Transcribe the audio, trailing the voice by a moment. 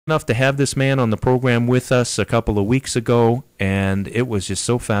enough to have this man on the program with us a couple of weeks ago, and it was just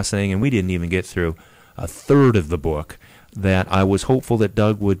so fascinating, and we didn't even get through a third of the book, that I was hopeful that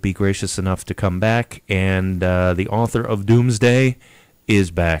Doug would be gracious enough to come back, and the author of Doomsday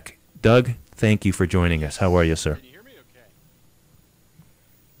is back. Doug, thank you for joining us. How are you, sir? Can you hear me okay?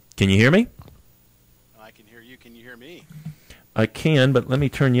 Can you hear me? I can hear you. Can you hear me? I can, but let me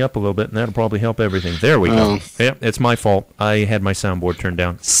turn you up a little bit, and that'll probably help everything. There we go. Yeah, it's my fault. I had my soundboard turned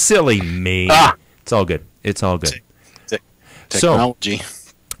down. Silly me. It's all good. It's all good. Technology.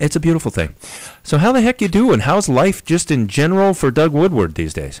 So, it's a beautiful thing. So how the heck you doing? How's life just in general for Doug Woodward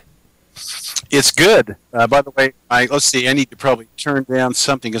these days? It's good. By the way, let's see. I need to probably turn down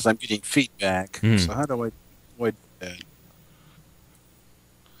something because I'm getting feedback. So how do I avoid that?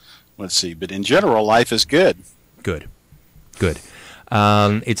 Let's see. But in general, life is good. Good. Good.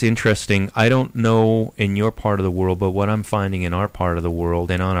 It's interesting. I don't know in your part of the world, but what I'm finding in our part of the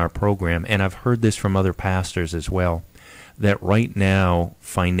world and on our program, and I've heard this from other pastors as well, that right now,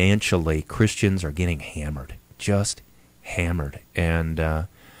 financially, Christians are getting hammered. Just hammered. And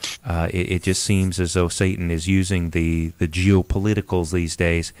it just seems as though Satan is using the geopoliticals these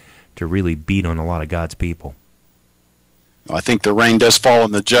days to really beat on a lot of God's people. I think the rain does fall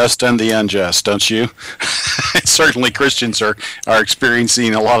on the just and the unjust, don't you? Certainly Christians are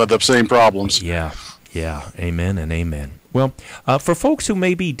experiencing a lot of the same problems. Yeah, amen and amen. Well, for folks who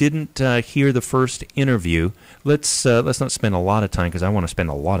maybe didn't hear the first interview, let's not spend a lot of time, because I want to spend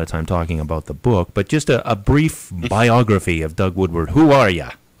a lot of time talking about the book, but just a brief biography of Doug Woodward. Who are you?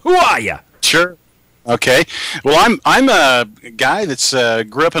 Who are you? Sure. Okay. Well, I'm a guy that's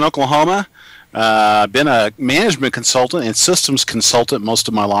grew up in Oklahoma. I've been a management consultant and systems consultant most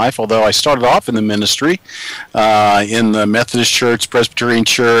of my life, although I started off in the ministry in the Methodist Church, Presbyterian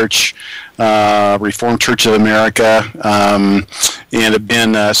Church, Reformed Church of America, and have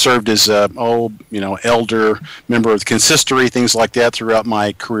been served as elder, member of the consistory, things like that throughout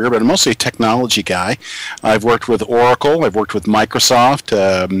my career. But I'm mostly a technology guy. I've worked with Oracle, I've worked with Microsoft,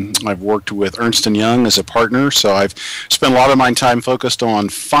 I've worked with Ernst & Young as a partner. So I've spent a lot of my time focused on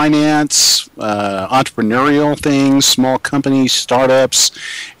finance, entrepreneurial things, small companies, startups,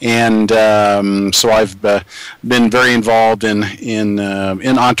 and so I've been very involved in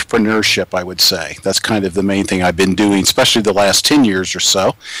entrepreneurship, I would say. That's kind of the main thing I've been doing, especially the last 10 years or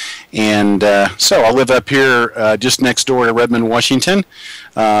so. And so I live up here just next door to Redmond, Washington,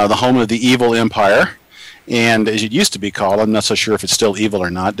 the home of the evil empire. And as it used to be called, I'm not so sure if it's still evil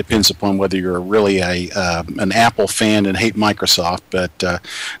or not. Depends upon whether you're really an Apple fan and hate Microsoft. But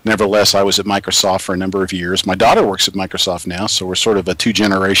nevertheless, I was at Microsoft for a number of years. My daughter works at Microsoft now, so we're sort of a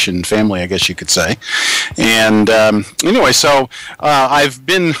two-generation family, I guess you could say. And anyway, so I've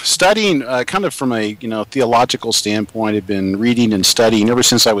been studying kind of from a theological standpoint. I've been reading and studying ever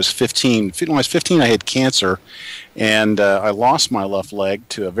since I was 15. When I was 15, I had cancer. And I lost my left leg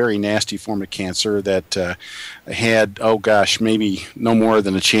to a very nasty form of cancer that had, maybe no more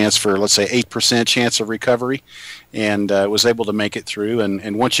than a chance for, let's say, 8% chance of recovery, and was able to make it through.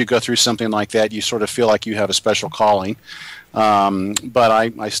 And once you go through something like that, you sort of feel like you have a special calling. But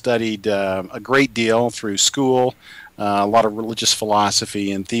I studied a great deal through school. A lot of religious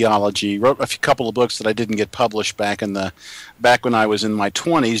philosophy and theology. Wrote a couple of books that I didn't get published back when I was in my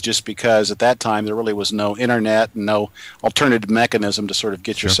 20s, just because at that time there really was no internet and no alternative mechanism to sort of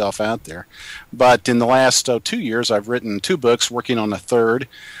get yourself out there. But in the last 2 years, I've written 2 books, working on a third.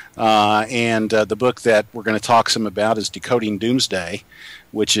 And the book that we're going to talk some about is Decoding Doomsday,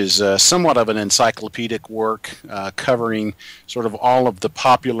 which is somewhat of an encyclopedic work covering sort of all of the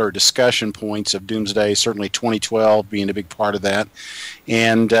popular discussion points of Doomsday, certainly 2012 being a big part of that,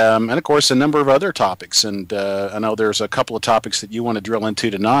 and of course a number of other topics. And I know there's a couple of topics that you want to drill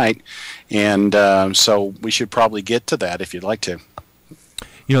into tonight, and so we should probably get to that if you'd like to.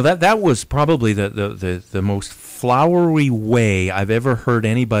 That was probably the most flowery way I've ever heard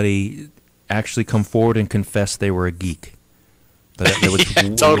anybody actually come forward and confess they were a geek.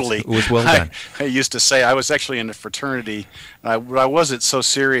 Totally. It was well done. I used to say I was actually in a fraternity. I wasn't so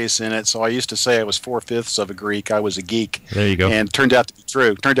serious in it, so I used to say I was 4/5 of a Greek. I was a geek. There you go. And it turned out to be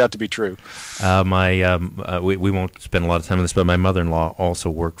true. We won't spend a lot of time on this, but my mother-in-law also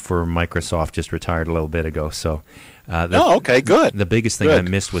worked for Microsoft, just retired a little bit ago. So Okay, good. The biggest thing Good. I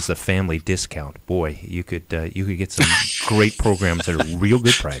missed was the family discount. Boy, you could get some great programs at a real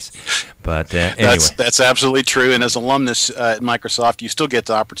good price. But anyway, that's absolutely true. And as alumnus at Microsoft, you still get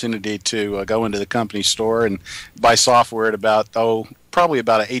the opportunity to go into the company store and buy software at probably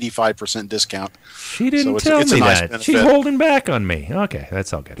about an 85% discount. She didn't tell me that. Benefit. She's holding back on me. Okay,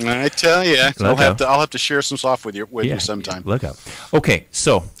 that's all good. I tell you, I'll have to share some software with you sometime. Look up. Okay,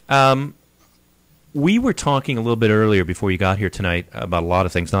 so we were talking a little bit earlier before you got here tonight about a lot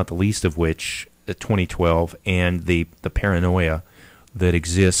of things, not the least of which 2012 and the paranoia that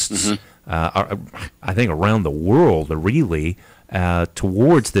exists, I think, around the world, really,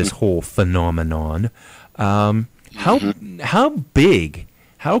 towards this whole phenomenon. How big,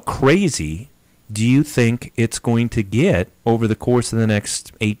 how crazy do you think it's going to get over the course of the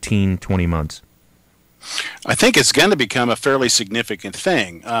next 18, 20 months? I think it's going to become a fairly significant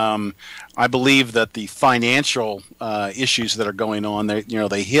thing. I believe that the financial issues that are going on,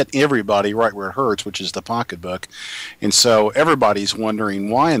 they hit everybody right where it hurts, which is the pocketbook. And so everybody's wondering,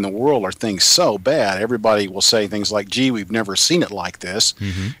 why in the world are things so bad? Everybody will say things like, gee, we've never seen it like this.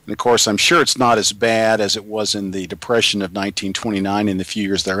 And of course, I'm sure it's not as bad as it was in the Depression of 1929 and the few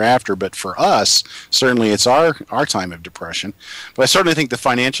years thereafter. But for us, certainly it's our time of depression. But I certainly think the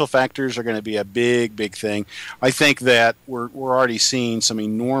financial factors are going to be a big, big thing. I think that we're already seeing some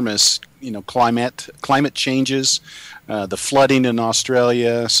enormous climate changes, the flooding in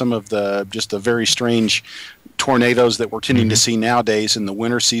Australia, some of the very strange tornadoes that we're tending to see nowadays in the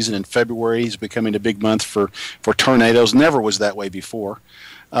winter season. In February is becoming a big month for tornadoes. Never was that way before.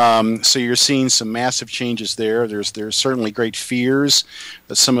 So you're seeing some massive changes there. There's certainly great fears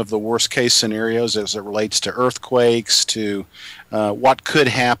that some of the worst case scenarios as it relates to earthquakes, to what could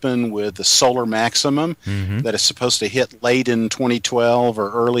happen with the solar maximum that is supposed to hit late in 2012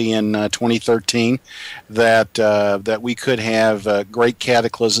 or early in 2013, that we could have great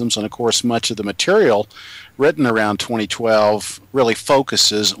cataclysms. And of course, much of the material written around 2012 really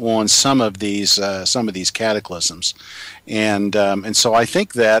focuses on some of these cataclysms, and so I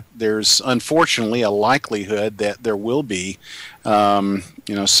think that there's unfortunately a likelihood that there will be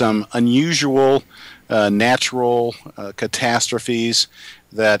some unusual natural catastrophes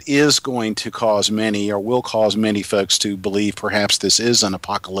that is going to cause many, or will cause many folks to believe perhaps this is an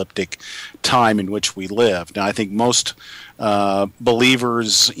apocalyptic time in which we live. Now, I think most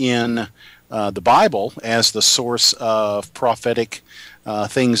believers in the Bible as the source of prophetic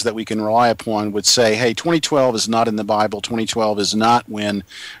things that we can rely upon would say, hey, 2012 is not in the Bible. 2012 is not when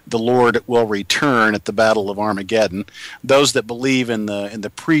the Lord will return at the Battle of Armageddon. Those that believe in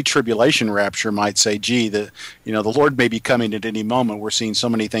the pre-tribulation rapture might say, gee, the Lord may be coming at any moment. We're seeing so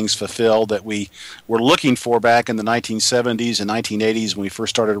many things fulfilled that we were looking for back in the 1970s and 1980s when we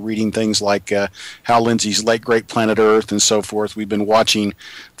first started reading things like Hal Lindsey's Late Great Planet Earth and so forth. We've been watching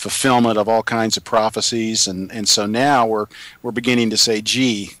fulfillment of all kinds of prophecies, and so now we're beginning to say,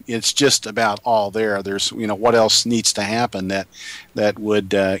 gee, it's just about all there. There's what else needs to happen that would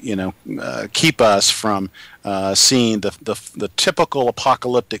keep us from seeing the typical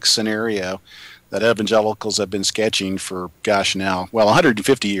apocalyptic scenario that evangelicals have been sketching for,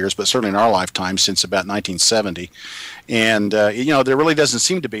 150 years, but certainly in our lifetime since about 1970. And there really doesn't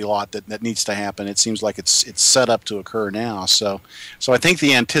seem to be a lot that needs to happen. It seems like it's set up to occur now. So I think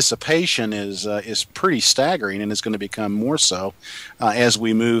the anticipation is pretty staggering, and is going to become more so as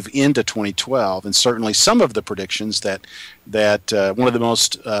we move into 2012. And certainly some of the predictions that one of the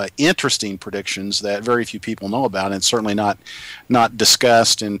most interesting predictions that very few people know about, and certainly not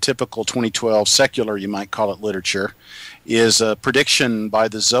discussed in typical 2012 secular, you might call it, literature, is a prediction by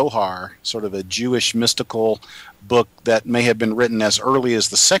the Zohar, sort of a Jewish mystical book that may have been written as early as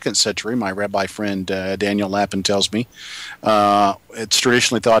the 2nd century. My rabbi friend Daniel Lappin tells me it's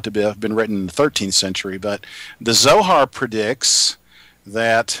traditionally thought to have been written in the 13th century, but the Zohar predicts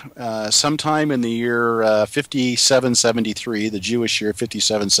that sometime in the year 5773, the Jewish year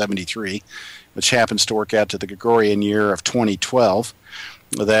 5773, which happens to work out to the Gregorian year of 2012,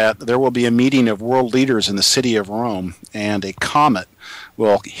 that there will be a meeting of world leaders in the city of Rome, and a comet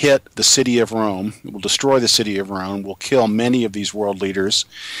will hit the city of Rome, will destroy the city of Rome, will kill many of these world leaders,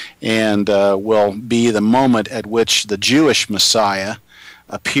 and will be the moment at which the Jewish Messiah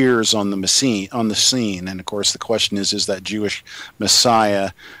appears on the scene. And of course the question is that Jewish Messiah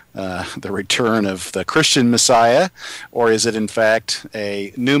the return of the Christian Messiah, or is it in fact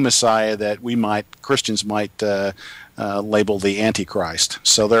a new Messiah that Christians might label the Antichrist?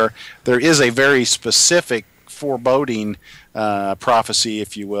 So there is a very specific foreboding prophecy,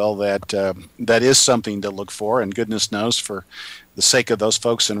 if you will, that is something to look for, and goodness knows for the sake of those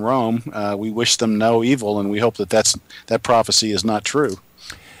folks in Rome, we wish them no evil, and we hope that that prophecy is not true.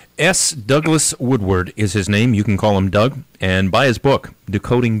 S. Douglas Woodward is his name. You can call him Doug. And buy his book,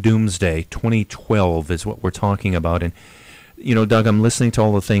 Decoding Doomsday, 2012 is what we're talking about. And, you know, Doug, I'm listening to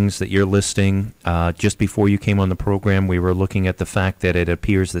all the things that you're listing. Just before you came on the program, we were looking at the fact that it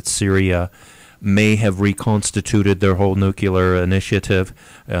appears that Syria may have reconstituted their whole nuclear initiative.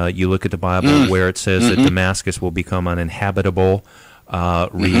 You look at the Bible where it says that Damascus will become uninhabitable.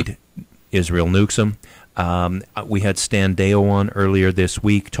 Read Israel nukes them. We had Stan Deo on earlier this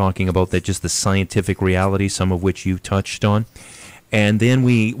week talking about that, just the scientific reality, some of which you touched on. And then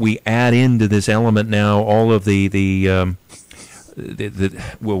we add into this element now all of well,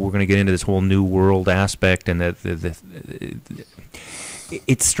 we're going to get into this whole new world aspect, and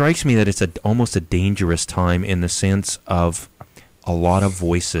it strikes me that it's almost a dangerous time in the sense of a lot of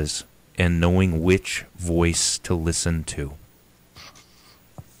voices and knowing which voice to listen to.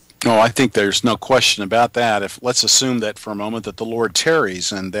 Oh, I think there's no question about that. Let's assume that for a moment that the Lord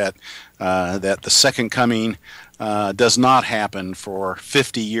tarries, and that the second coming does not happen for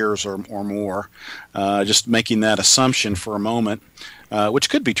 50 years or more. Just making that assumption for a moment, which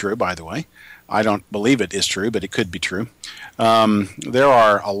could be true, by the way. I don't believe it is true, but it could be true. There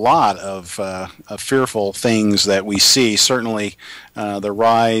are a lot of fearful things that we see. Certainly, the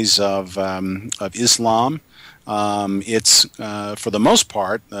rise of Islam. It's for the most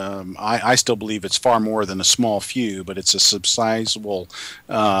part, I still believe it's far more than a small few, but it's a substantial,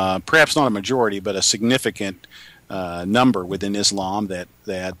 perhaps not a majority, but a significant number within Islam that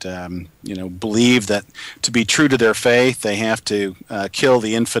believe that to be true to their faith they have to kill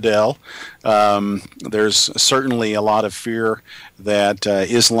the infidel. There's certainly a lot of fear that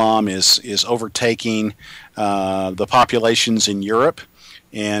Islam is overtaking the populations in Europe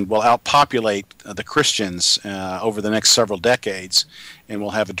and will outpopulate the Christians over the next several decades, and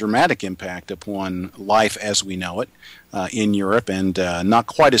will have a dramatic impact upon life as we know it in Europe, and not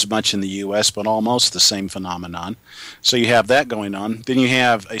quite as much in the U.S., but almost the same phenomenon. So you have that going on. Then you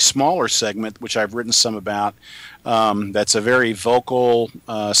have a smaller segment, which I've written some about, that's a very vocal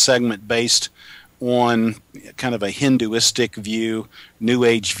segment based on kind of a Hinduistic view, New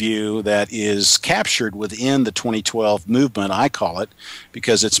Age view that is captured within the 2012 movement, I call it,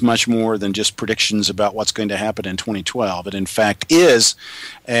 because it's much more than just predictions about what's going to happen in 2012. It, in fact, is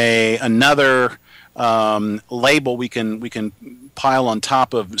another label we can pile on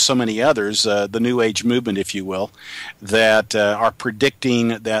top of so many others, the New Age movement, if you will, that are predicting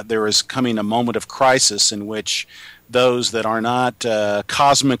that there is coming a moment of crisis in which those that are not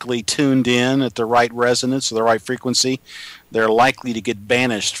cosmically tuned in at the right resonance or the right frequency, they're likely to get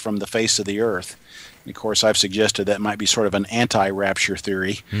banished from the face of the earth. And of course, I've suggested that might be sort of an anti-rapture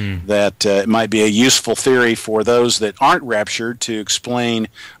theory, that it might be a useful theory for those that aren't raptured to explain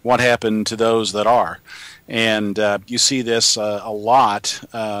what happened to those that are. And you see this a lot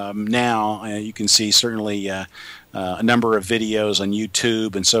now. You can see certainly a number of videos on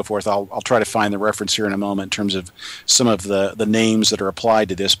YouTube and so forth. I'll try to find the reference here in a moment in terms of some of the names that are applied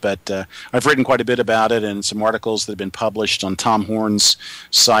to this. But I've written quite a bit about it, and some articles that have been published on Tom Horn's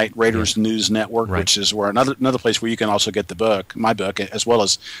site, Raiders News Network, which is where another place where you can also get the book, my book, as well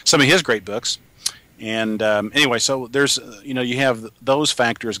as some of his great books. And anyway, so there's, you have those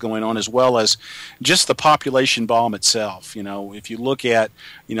factors going on, as well as just the population bomb itself. If you look at,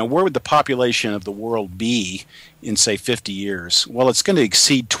 where would the population of the world be in, say, 50 years? Well, it's going to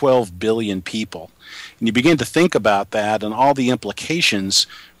exceed 12 billion people. And you begin to think about that and all the implications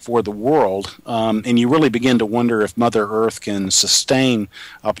for the world, and you really begin to wonder if Mother Earth can sustain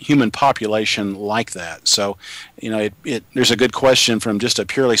a human population like that. So, there's a good question from just a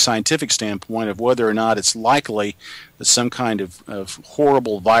purely scientific standpoint of whether or not it's likely that some kind of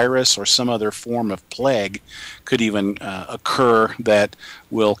horrible virus or some other form of plague could even occur that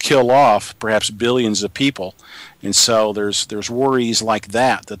will kill off perhaps billions of people. And so there's worries like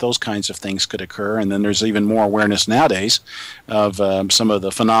that those kinds of things could occur. And then there's even more awareness nowadays of some of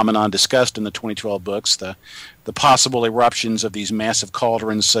the phenomenon discussed in the 2012 books, the possible eruptions of these massive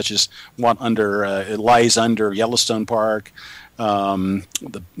cauldrons, such as what it lies under Yellowstone Park.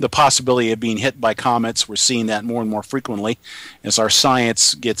 The possibility of being hit by comets, we're seeing that more and more frequently as our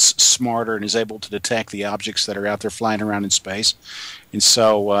science gets smarter and is able to detect the objects that are out there flying around in space. And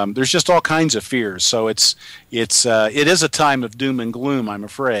so there's just all kinds of fears. So it is a time of doom and gloom, I'm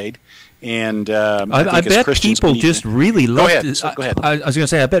afraid. And I bet people just really love. Go ahead. I was going to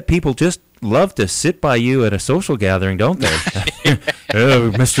say, I bet people just love to sit by you at a social gathering, don't they?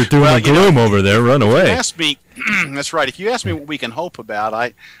 Oh, Mr. Doom and Gloom over there, run away. That's right. If you ask me what we can hope about,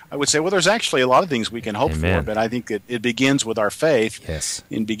 I would say, well, there's actually a lot of things we can hope for, but I think it begins with our faith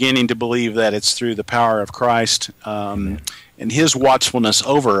in beginning to believe that it's through the power of Christ and His watchfulness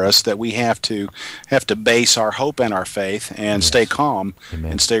over us that we have to base our hope and our faith and stay calm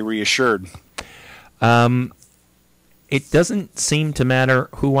and stay reassured. It doesn't seem to matter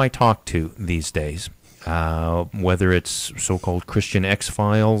who I talk to these days. Whether it's so-called Christian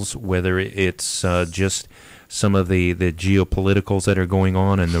X-Files, whether it's just some of the geopoliticals that are going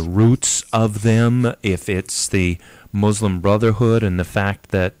on and the roots of them, if it's the Muslim Brotherhood and the fact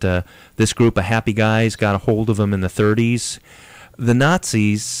that this group of happy guys got a hold of them in the 30s, the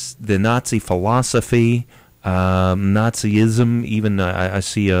Nazis, the Nazi philosophy, Nazism, even I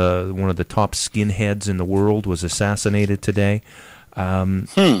see one of the top skinheads in the world was assassinated today.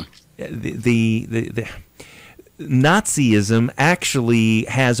 The Nazism actually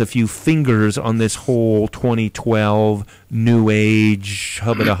has a few fingers on this whole 2012 New Age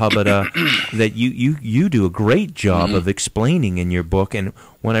hubbada that you do a great job of explaining in your book. And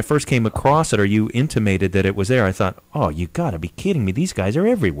when I first came across it, or you intimated that it was there, I thought, oh, you got to be kidding me! These guys are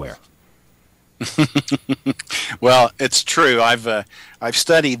everywhere. Well, it's true. I've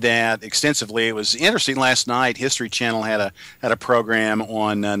studied that extensively. It was interesting. Last night, History Channel had a program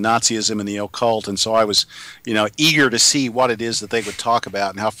on Nazism and the occult, and so I was, eager to see what it is that they would talk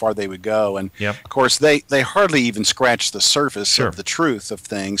about and how far they would go. And of course, they hardly even scratched the surface of the truth of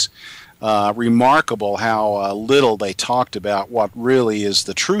things. Remarkable how little they talked about what really is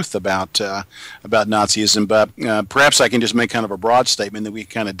the truth about Nazism. But perhaps I can just make kind of a broad statement that we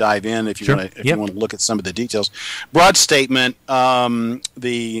kind of dive in if you want to look at some of the details. Broad statement: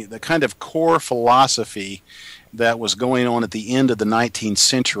 the kind of core philosophy that was going on at the end of the 19th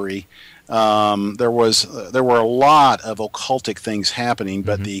century. There were a lot of occultic things happening,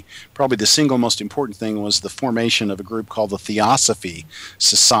 but probably the single most important thing was the formation of a group called the Theosophy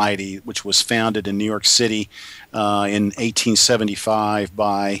Society, which was founded in New York City in 1875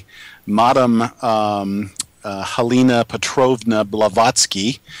 by Madame Helena Petrovna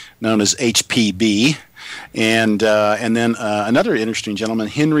Blavatsky, known as HPB, and then another interesting gentleman,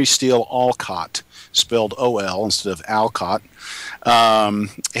 Henry Steele Olcott, spelled O-L instead of Alcott.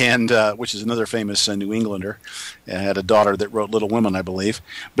 Which is another famous New Englander. Had a daughter that wrote Little Women, I believe.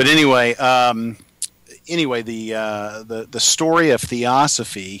 But anyway, the story of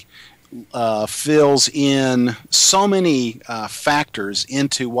Theosophy fills in so many factors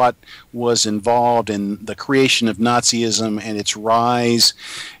into what was involved in the creation of Nazism and its rise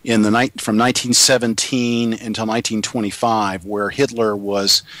in from 1917 until 1925, where Hitler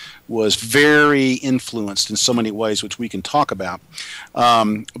was very influenced in so many ways, which we can talk about.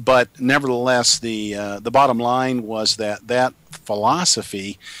 But nevertheless, the bottom line was that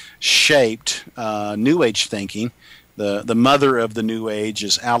philosophy shaped New Age thinking. The mother of the New Age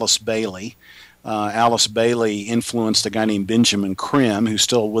is Alice Bailey. Alice Bailey influenced a guy named Benjamin Creme, who's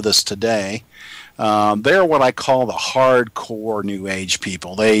still with us today. They're what I call the hardcore New Age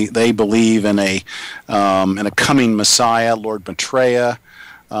people. They believe in a coming Messiah, Lord Maitreya.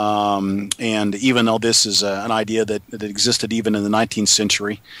 And even though this is an idea that existed even in the 19th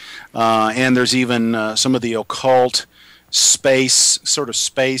century, and there's even some of the occult space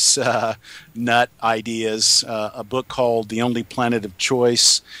nut ideas, a book called The Only Planet of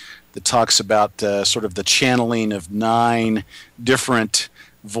Choice that talks about sort of the channeling of 9 different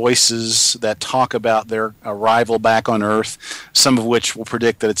voices that talk about their arrival back on Earth, some of which will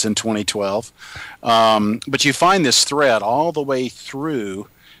predict that it's in 2012. But you find this thread all the way through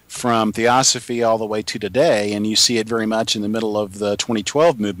from Theosophy all the way to today, and you see it very much in the middle of the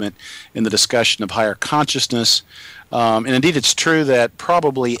 2012 movement in the discussion of higher consciousness. And indeed, it's true that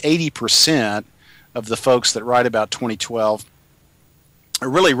probably 80% of the folks that write about 2012 are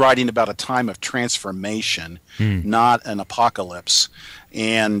really writing about a time of transformation, not an apocalypse.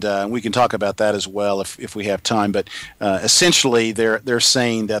 And we can talk about that as well if we have time. But essentially, they're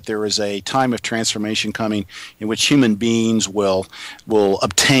saying that there is a time of transformation coming in which human beings will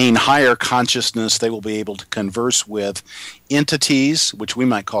obtain higher consciousness. They will be able to converse with entities, which we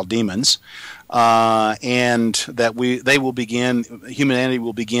might call demons, and that humanity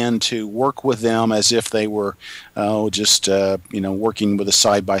will begin to work with them as if they were working with a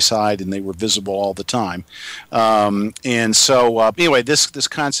side by side and they were visible all the time. And so anyway, this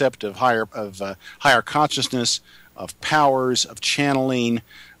concept of higher consciousness, of powers, of channeling,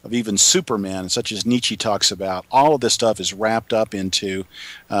 of even Superman, such as Nietzsche talks about, all of this stuff is wrapped up into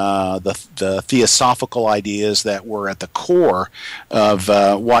the theosophical ideas that were at the core of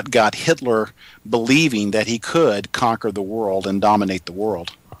what got Hitler believing that he could conquer the world and dominate the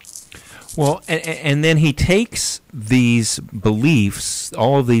world. Well, and then he takes these beliefs,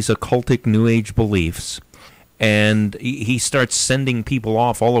 all of these occultic New Age beliefs, and he starts sending people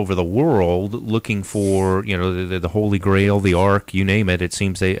off all over the world looking for, the Holy Grail, the Ark, you name it. It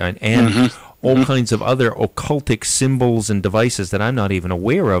seems and all kinds of other occultic symbols and devices that I'm not even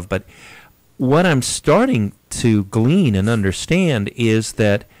aware of. But what I'm starting to glean and understand is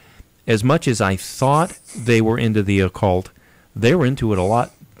that as much as I thought they were into the occult, they were into it a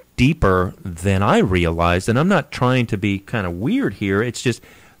lot deeper than I realized. And I'm not trying to be kind of weird here. It's just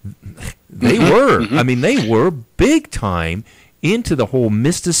they were. I mean, they were big time into the whole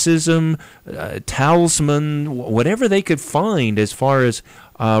mysticism, talisman, whatever they could find as far as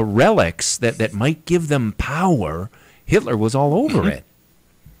relics that might give them power. Hitler was all over it.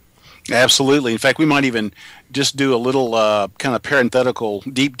 Absolutely. In fact, we might even just do a little kind of parenthetical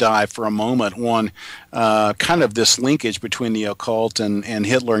deep dive for a moment on kind of this linkage between the occult and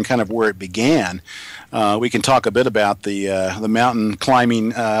Hitler and kind of where it began. We can talk a bit about the mountain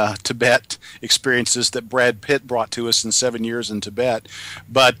climbing Tibet experiences that Brad Pitt brought to us in 7 years in Tibet.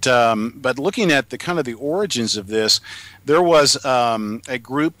 But looking at the kind of the origins of this, there was a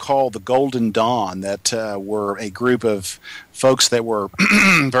group called the Golden Dawn that were a group of folks that were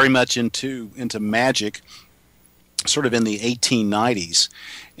very much into magic, sort of in the 1890s.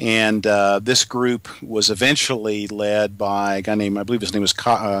 And this group was eventually led by a guy named, I believe his name was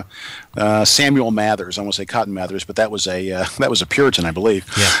Samuel Mathers. I won't say Cotton Mather's, but that was a Puritan, I believe.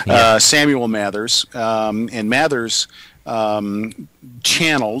 Yeah. Samuel Mathers, and Mathers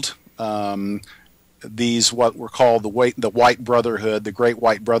channeled these what were called the White Brotherhood, the Great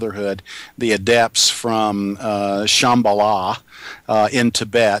White Brotherhood, the adepts from Shambhala in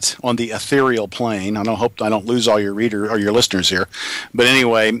Tibet on the ethereal plane. I hope I don't lose all your reader or your listeners here, but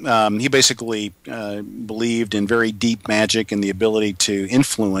anyway, he basically believed in very deep magic and the ability to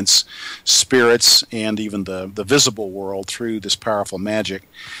influence spirits and even the visible world through this powerful magic.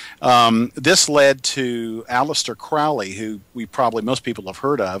 This led to Aleister Crowley, who most people have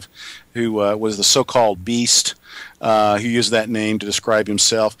heard of, who was the so-called beast, who used that name to describe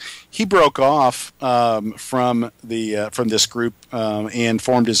himself. He broke off from this group and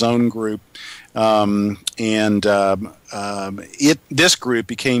formed his own group, this group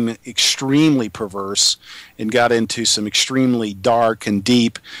became extremely perverse and got into some extremely dark and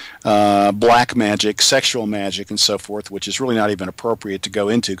deep black magic, sexual magic, and so forth, which is really not even appropriate to go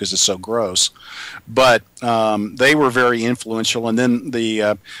into because it's so gross. But they were very influential. And then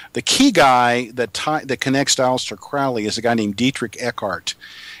the key guy that connects Aleister Crowley is a guy named Dietrich Eckart.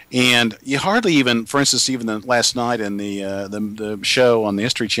 And you hardly even, for instance, even last night in the show on the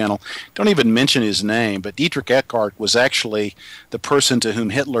History Channel, don't even mention his name. But Dietrich Eckart was actually the person to whom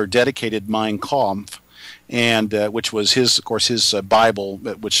Hitler dedicated Mein Kampf, and which was his Bible,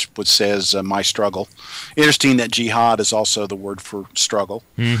 which says "My Struggle." Interesting that jihad is also the word for struggle.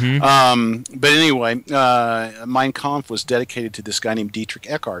 But anyway, Mein Kampf was dedicated to this guy named Dietrich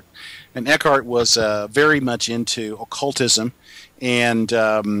Eckart, and Eckart was very much into occultism, and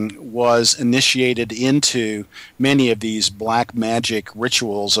was initiated into many of these black magic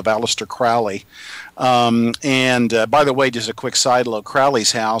rituals of Aleister Crowley. By the way, just a quick side note,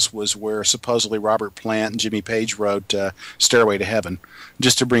 Crowley's house was where supposedly Robert Plant and Jimmy Page wrote Stairway to Heaven,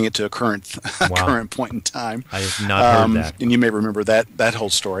 just to bring it to a current point in time. I have not heard that. And you may remember that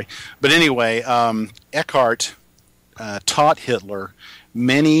whole story. But anyway, Eckart taught Hitler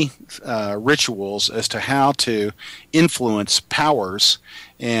many rituals as to how to influence powers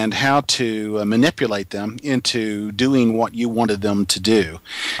and how to manipulate them into doing what you wanted them to do.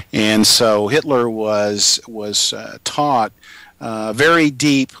 And so Hitler was taught very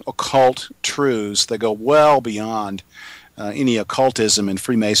deep occult truths that go well beyond any occultism and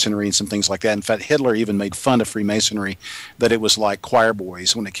Freemasonry and some things like that. In fact, Hitler even made fun of Freemasonry, that it was like choir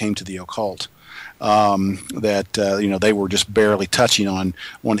boys when it came to the occult. They were just barely touching on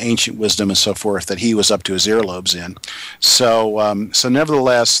ancient wisdom and so forth that he was up to his earlobes in. So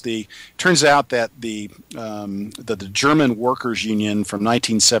nevertheless, turns out that the German Workers' Union from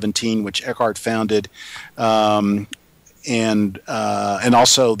 1917, which Eckart founded, and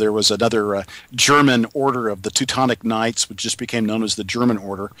also there was another German order of the Teutonic Knights, which just became known as the German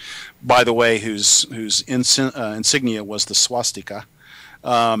Order, by the way, whose insignia was the swastika.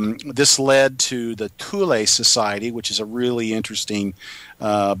 This led to the Thule Society, which is a really interesting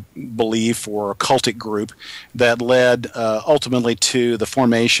belief or cultic group that led ultimately to the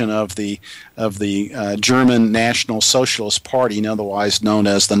formation of the German National Socialist Party, otherwise known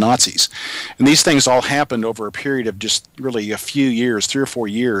as the Nazis. And these things all happened over a period of just really a few years, 3 or 4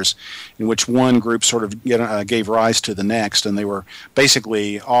 years, in which one group sort of gave rise to the next, and they were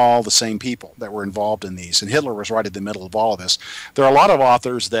basically all the same people that were involved in these. And Hitler was right at the middle of all of this. There are a lot of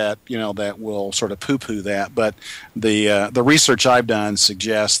authors that that will sort of poo-poo that, but the research I've done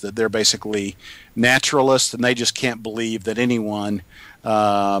suggests that they're basically naturalists, and they just can't believe that anyone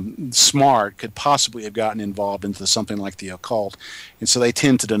smart could possibly have gotten involved into something like the occult, and so they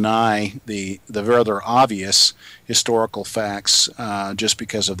tend to deny the rather obvious historical facts just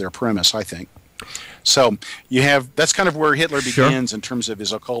because of their premise, I think. So that's kind of where Hitler begins in terms of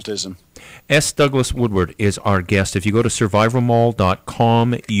his occultism. S. Douglas Woodward is our guest. If you go to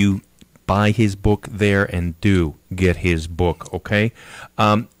survivalmall.com, you buy his book there, and do get his book, okay?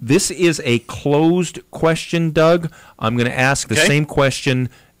 This is a closed question, Doug. I'm going to ask the same question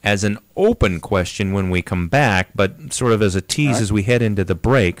as an open question when we come back, but sort of as a tease as we head into the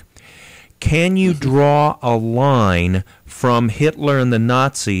break. Can you draw a line from Hitler and the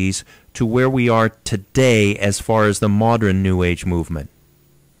Nazis to where we are today as far as the modern New Age movement?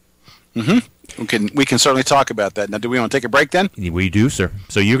 We can certainly talk about that. Now, do we want to take a break then? We do, sir.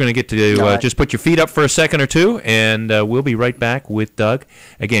 So you're going to get to just put your feet up for a second or two, and we'll be right back with Doug.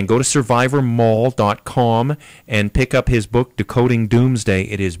 Again, go to survivormall.com and pick up his book, Decoding Doomsday.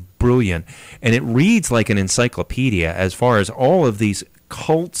 It is brilliant, and it reads like an encyclopedia as far as all of these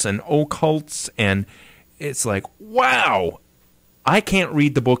cults and occults, and it's like, wow, I can't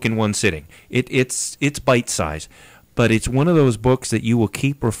read the book in one sitting. It's bite-sized. But it's one of those books that you will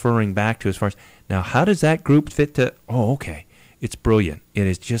keep referring back to as far as, now, how does that group fit to, okay, it's brilliant. It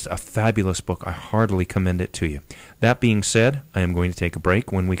is just a fabulous book. I heartily commend it to you. That being said, I am going to take a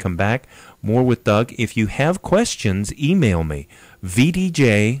break. When we come back, more with Doug. If you have questions, email me,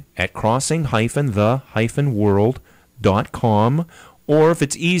 vdj@crossing-the-world.com, or if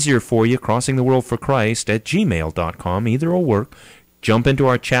it's easier for you, crossingtheworldforchrist@gmail.com. Either will work. Jump into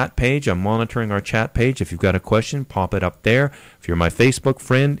our chat page. I'm monitoring our chat page. If you've got a question, pop it up there. If you're my Facebook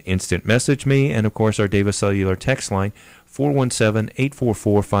friend, instant message me. And, of course, our Davis Cellular text line,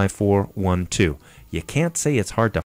 417-844-5412. You can't say it's hard to